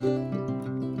Hey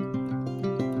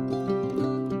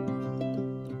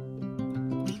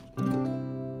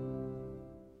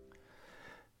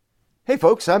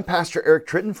folks, I'm Pastor Eric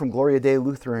Tritten from Gloria Dei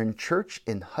Lutheran Church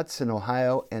in Hudson,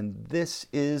 Ohio, and this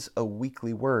is a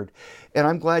weekly word. And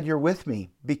I'm glad you're with me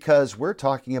because we're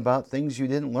talking about things you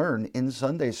didn't learn in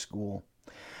Sunday school.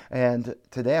 And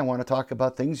today I want to talk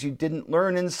about things you didn't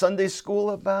learn in Sunday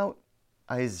school about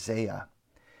Isaiah.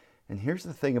 And here's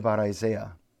the thing about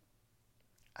Isaiah.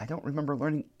 I don't remember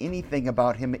learning anything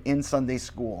about him in Sunday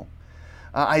school.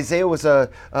 Isaiah was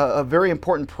a very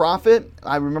important prophet.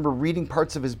 I remember reading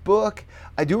parts of his book.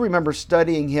 I do remember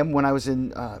studying him when I was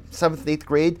in 7th and 8th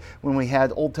grade when we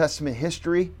had Old Testament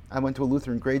history. I went to a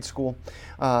Lutheran grade school.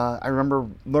 I remember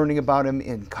learning about him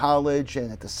in college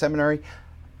and at the seminary.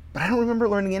 But I don't remember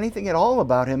learning anything at all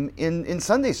about him in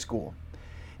Sunday school.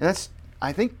 And that's,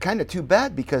 I think, kind of too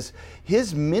bad because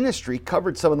his ministry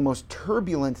covered some of the most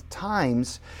turbulent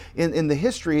times in the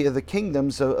history of the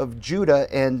kingdoms of Judah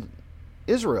and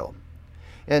Israel.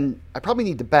 And I probably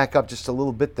need to back up just a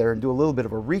little bit there and do a little bit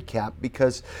of a recap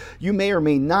because you may or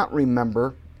may not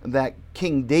remember that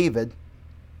King David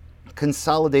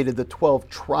consolidated the 12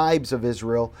 tribes of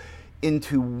Israel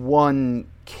into one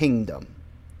kingdom.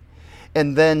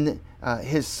 And then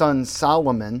his son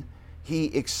Solomon, he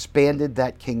expanded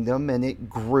that kingdom and it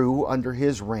grew under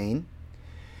his reign.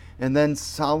 And then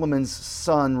Solomon's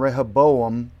son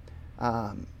Rehoboam,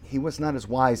 he was not as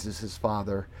wise as his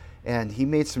father, and he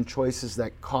made some choices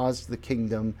that caused the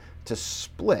kingdom to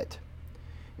split.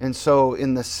 And so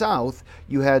in the south,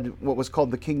 you had what was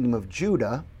called the kingdom of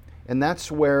Judah, and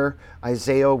that's where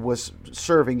Isaiah was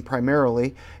serving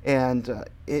primarily, and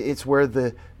it's where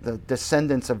the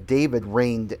descendants of David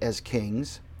reigned as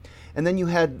kings. And then you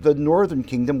had the northern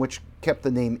kingdom, which kept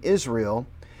the name Israel,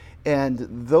 and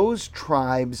those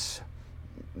tribes,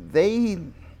 they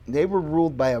were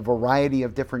ruled by a variety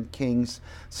of different kings,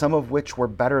 some of which were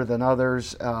better than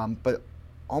others, but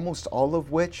almost all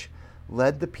of which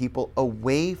led the people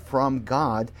away from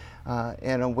God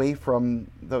and away from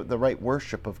the right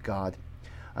worship of God.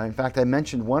 In fact, I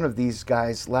mentioned one of these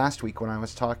guys last week when I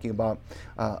was talking about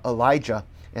Elijah,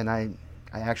 and I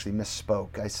actually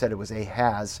misspoke. I said it was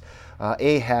Ahaz.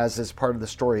 Ahaz is part of the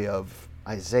story of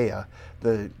Isaiah.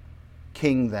 The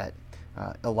king that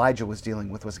Elijah was dealing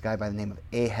with was a guy by the name of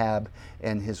Ahab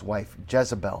and his wife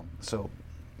Jezebel. So,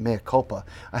 mea culpa.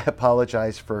 I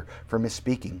apologize for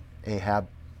misspeaking.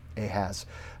 Ahaz.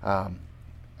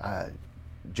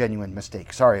 Genuine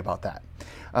mistake. Sorry about that.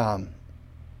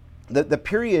 The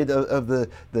period of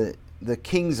the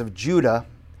kings of Judah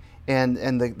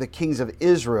and the kings of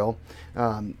Israel,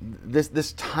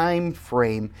 this time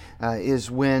frame is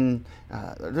when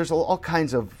there's all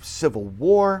kinds of civil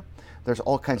war. There's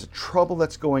all kinds of trouble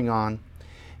that's going on.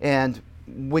 And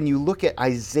when you look at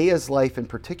Isaiah's life in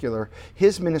particular,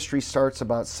 his ministry starts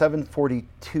about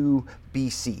 742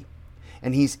 BC.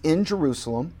 And he's in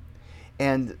Jerusalem,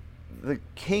 and the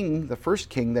king, the first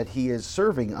king that he is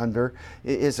serving under,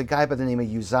 is a guy by the name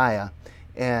of Uzziah.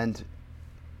 And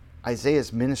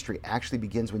Isaiah's ministry actually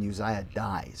begins when Uzziah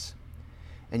dies.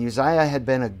 And Uzziah had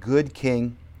been a good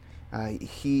king.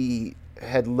 He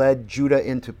had led Judah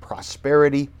into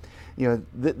prosperity. You know,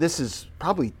 this is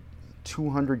probably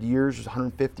 200 years,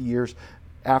 150 years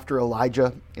after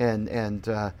Elijah and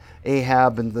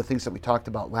Ahab and the things that we talked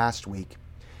about last week.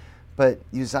 But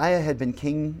Uzziah had been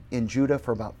king in Judah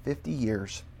for about 50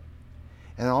 years,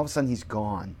 and all of a sudden he's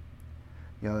gone.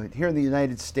 You know, here in the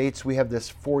United States, we have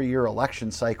this 4-year election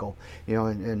cycle, you know,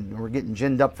 and we're getting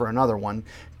ginned up for another one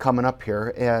coming up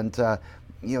here. And,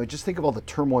 you know, just think of all the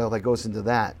turmoil that goes into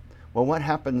that. Well, what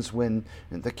happens when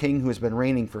the king who has been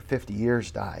reigning for 50 years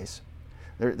dies?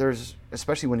 There's,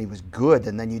 especially when he was good,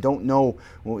 and then you don't know,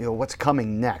 you know, what's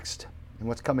coming next. And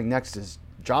what's coming next is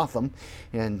Jotham,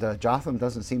 and Jotham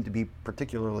doesn't seem to be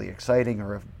particularly exciting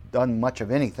or have done much of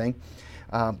anything.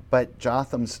 But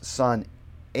Jotham's son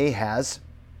Ahaz,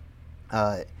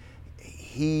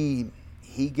 he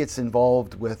gets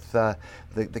involved with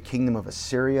the kingdom of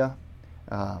Assyria.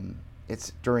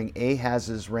 It's during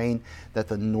Ahaz's reign that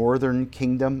the northern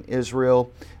kingdom, Israel,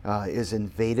 is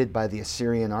invaded by the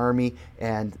Assyrian army,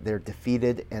 and they're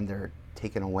defeated and they're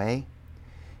taken away.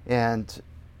 And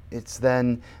it's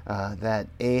then that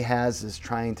Ahaz is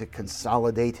trying to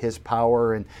consolidate his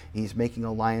power, and he's making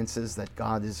alliances that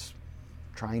God is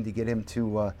trying to get him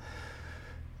to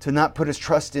not put his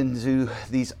trust into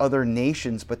these other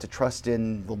nations, but to trust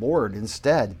in the Lord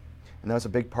instead. And that was a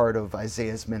big part of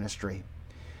Isaiah's ministry.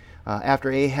 After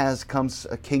Ahaz comes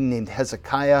a king named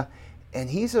Hezekiah, and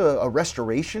he's a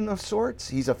restoration of sorts.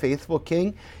 He's a faithful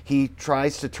king. He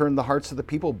tries to turn the hearts of the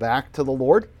people back to the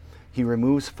Lord. He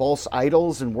removes false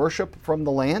idols and worship from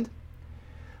the land.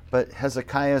 But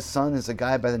Hezekiah's son is a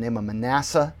guy by the name of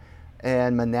Manasseh,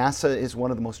 and Manasseh is one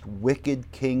of the most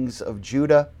wicked kings of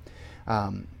Judah.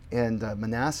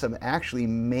 Manasseh actually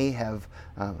may have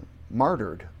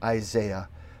martyred Isaiah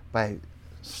by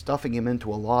stuffing him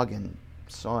into a log and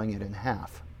sawing it in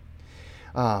half.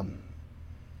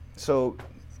 So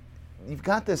you've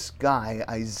got this guy,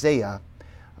 Isaiah,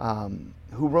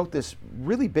 who wrote this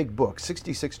really big book.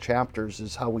 66 chapters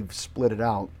is how we've split it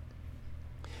out.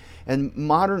 And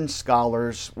modern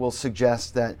scholars will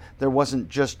suggest that there wasn't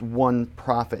just one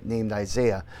prophet named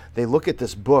Isaiah. They look at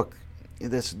this book,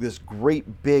 this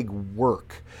great big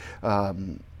work,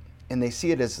 and they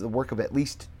see it as the work of at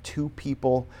least two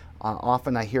people.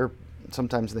 Often I hear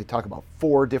sometimes they talk about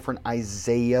 4 different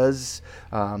Isaiahs.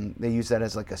 They use that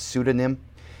as like a pseudonym.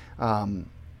 And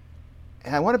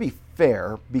I want to be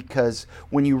fair, because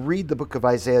when you read the book of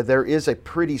Isaiah, there is a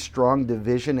pretty strong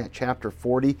division at chapter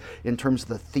 40 in terms of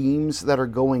the themes that are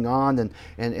going on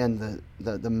and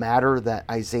the matter that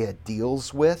Isaiah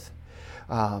deals with.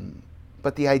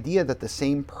 But the idea that the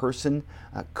same person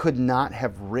could not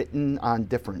have written on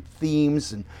different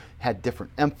themes and had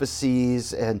different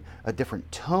emphases and a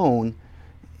different tone,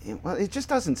 it just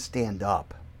doesn't stand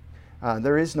up.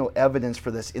 There is no evidence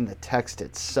for this in the text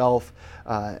itself.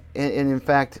 And in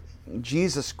fact,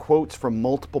 Jesus quotes from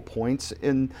multiple points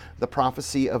in the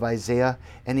prophecy of Isaiah,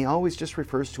 and he always just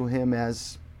refers to him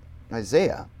as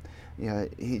Isaiah.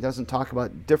 He doesn't talk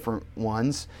about different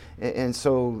ones. And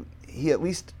so he at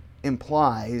least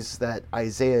implies that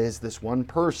Isaiah is this one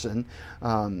person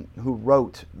who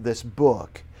wrote this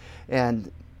book.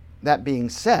 And that being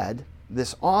said,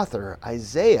 this author,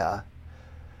 Isaiah,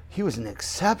 he was an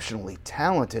exceptionally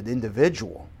talented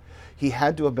individual. He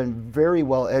had to have been very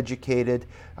well educated.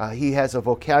 He has a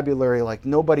vocabulary like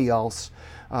nobody else,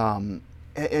 and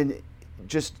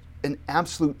just an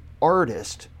absolute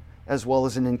artist as well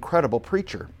as an incredible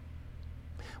preacher.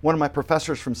 One of my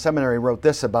professors from seminary wrote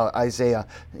this about Isaiah.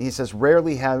 He says,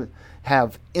 rarely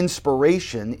have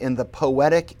inspiration in the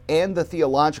poetic and the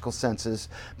theological senses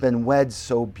been wed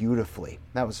so beautifully.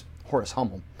 That was Horace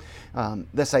Hummel.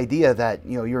 This idea that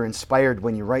you're inspired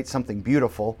when you write something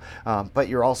beautiful, but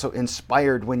you're also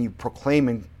inspired when you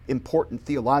proclaim important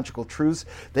theological truths,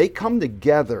 they come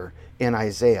together in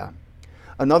Isaiah.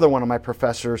 Another one of my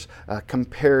professors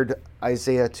compared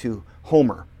Isaiah to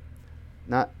Homer,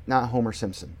 not Homer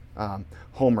Simpson.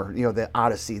 Homer, the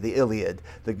Odyssey, the Iliad,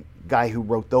 the guy who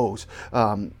wrote those,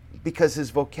 because his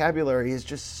vocabulary is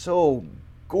just so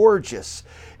gorgeous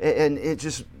and it's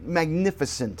just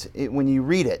magnificent when you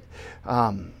read it.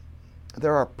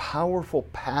 There are powerful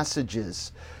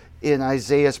passages in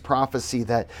Isaiah's prophecy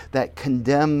that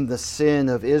condemn the sin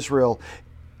of Israel.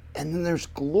 And then there's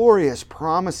glorious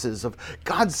promises of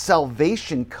God's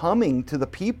salvation coming to the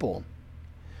people.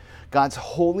 God's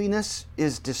holiness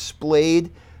is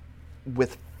displayed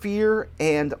with fear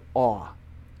and awe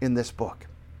in this book.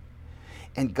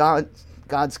 And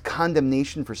God's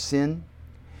condemnation for sin,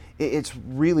 it's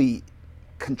really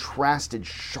contrasted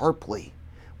sharply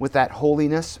with that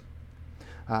holiness.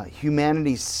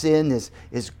 Humanity's sin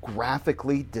is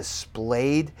graphically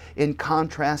displayed in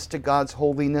contrast to God's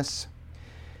holiness.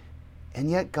 And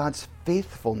yet God's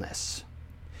faithfulness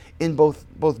in both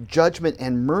judgment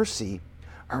and mercy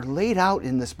are laid out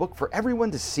in this book for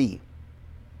everyone to see.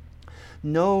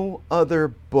 No other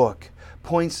book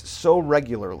points so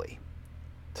regularly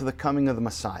to the coming of the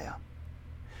Messiah.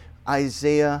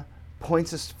 Isaiah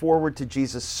points us forward to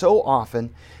Jesus so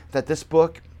often that this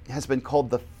book has been called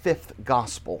the 5th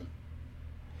gospel.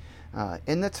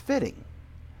 And that's fitting,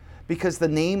 because the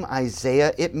name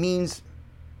Isaiah, it means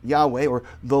Yahweh, or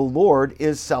the Lord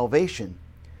is salvation,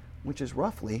 which is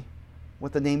roughly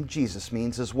what the name Jesus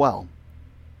means as well.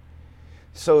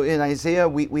 So in Isaiah,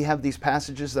 we have these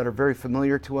passages that are very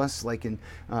familiar to us, like in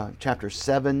chapter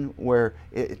 7, where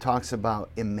it talks about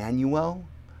Emmanuel,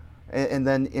 and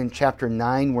then in chapter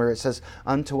 9, where it says,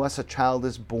 unto us a child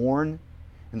is born,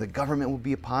 and the government will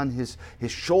be upon his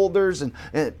shoulders, and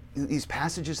these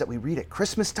passages that we read at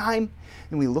Christmas time,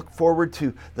 and we look forward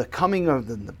to the coming of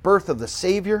the birth of the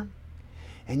Savior.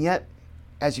 And yet,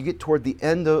 as you get toward the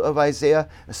end of Isaiah,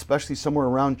 especially somewhere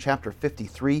around chapter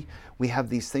 53, we have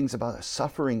these things about a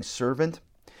suffering servant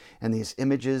and these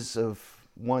images of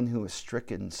one who is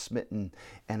stricken, smitten,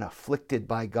 and afflicted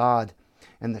by God.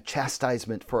 And the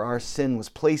chastisement for our sin was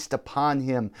placed upon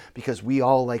him, because we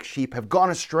all like sheep have gone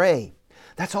astray.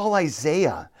 That's all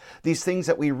Isaiah. These things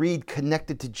that we read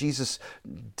connected to Jesus'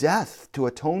 death to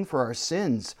atone for our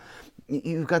sins.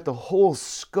 You've got the whole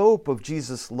scope of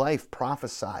Jesus' life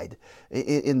prophesied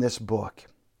in this book.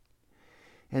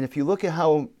 And if you look at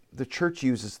how the church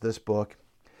uses this book,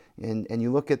 and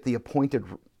you look at the appointed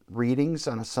readings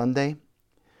on a Sunday,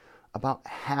 about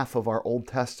half of our Old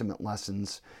Testament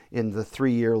lessons in the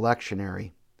 3-year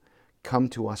lectionary come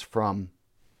to us from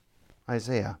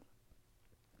Isaiah.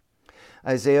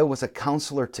 Isaiah was a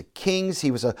counselor to kings.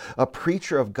 He was a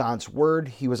preacher of God's word.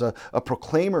 He was a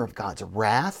proclaimer of God's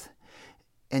wrath.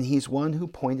 And he's one who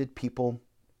pointed people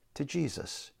to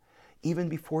Jesus, even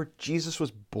before Jesus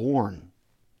was born.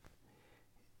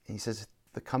 And he says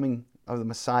the coming of the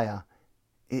Messiah,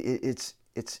 it's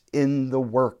in the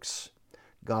works.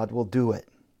 God will do it.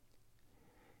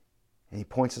 And he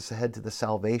points us ahead to the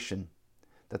salvation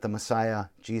that the Messiah,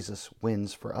 Jesus,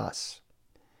 wins for us.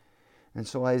 And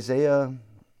so Isaiah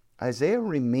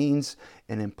remains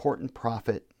an important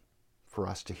prophet for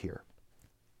us to hear.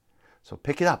 So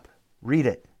pick it up, read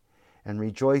it, and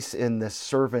rejoice in this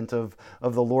servant of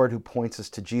the Lord who points us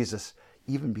to Jesus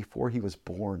even before he was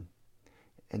born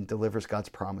and delivers God's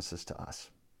promises to us.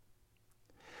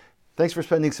 Thanks for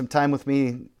spending some time with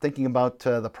me thinking about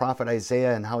the prophet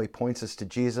Isaiah and how he points us to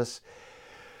Jesus.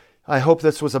 I hope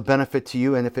this was a benefit to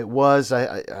you, and if it was,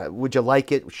 would you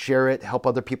like it, share it, help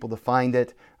other people to find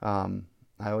it? I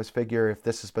always figure if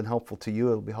this has been helpful to you,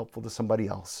 it'll be helpful to somebody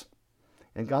else.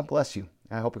 And God bless you.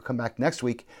 I hope you'll come back next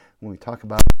week when we talk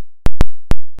about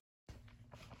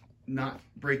not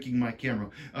breaking my camera,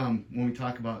 when we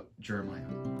talk about Jeremiah.